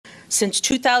Since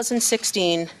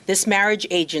 2016, this marriage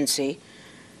agency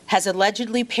has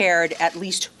allegedly paired at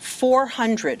least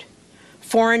 400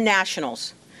 foreign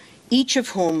nationals, each of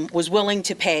whom was willing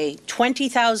to pay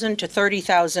 $20,000 to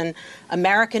 $30,000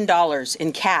 American dollars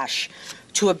in cash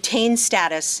to obtain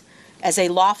status as a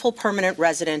lawful permanent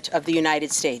resident of the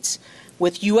United States,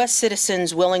 with U.S.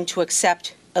 citizens willing to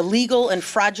accept illegal and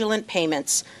fraudulent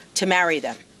payments to marry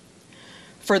them.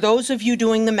 For those of you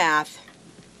doing the math,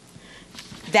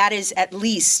 that is at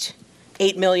least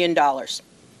 $8 million.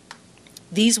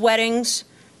 These weddings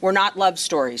were not love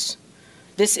stories.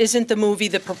 This isn't the movie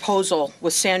The Proposal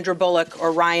with Sandra Bullock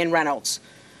or Ryan Reynolds.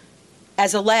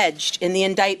 As alleged in the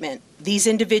indictment, these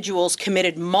individuals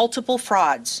committed multiple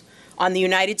frauds on the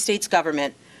United States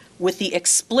government with the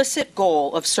explicit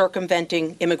goal of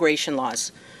circumventing immigration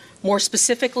laws. More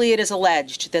specifically, it is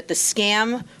alleged that the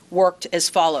scam worked as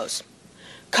follows.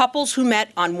 Couples who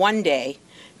met on one day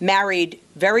married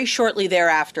very shortly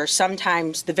thereafter,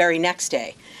 sometimes the very next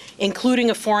day, including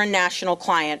a foreign national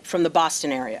client from the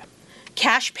Boston area.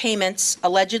 Cash payments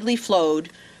allegedly flowed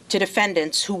to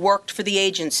defendants who worked for the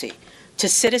agency, to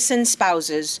citizen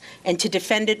spouses, and to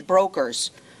defendant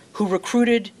brokers who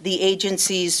recruited the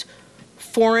agency's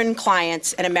foreign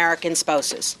clients and American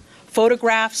spouses.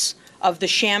 Photographs of the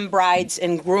sham brides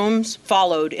and grooms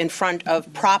followed in front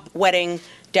of prop wedding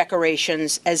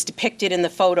decorations as depicted in the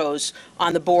photos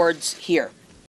on the boards here.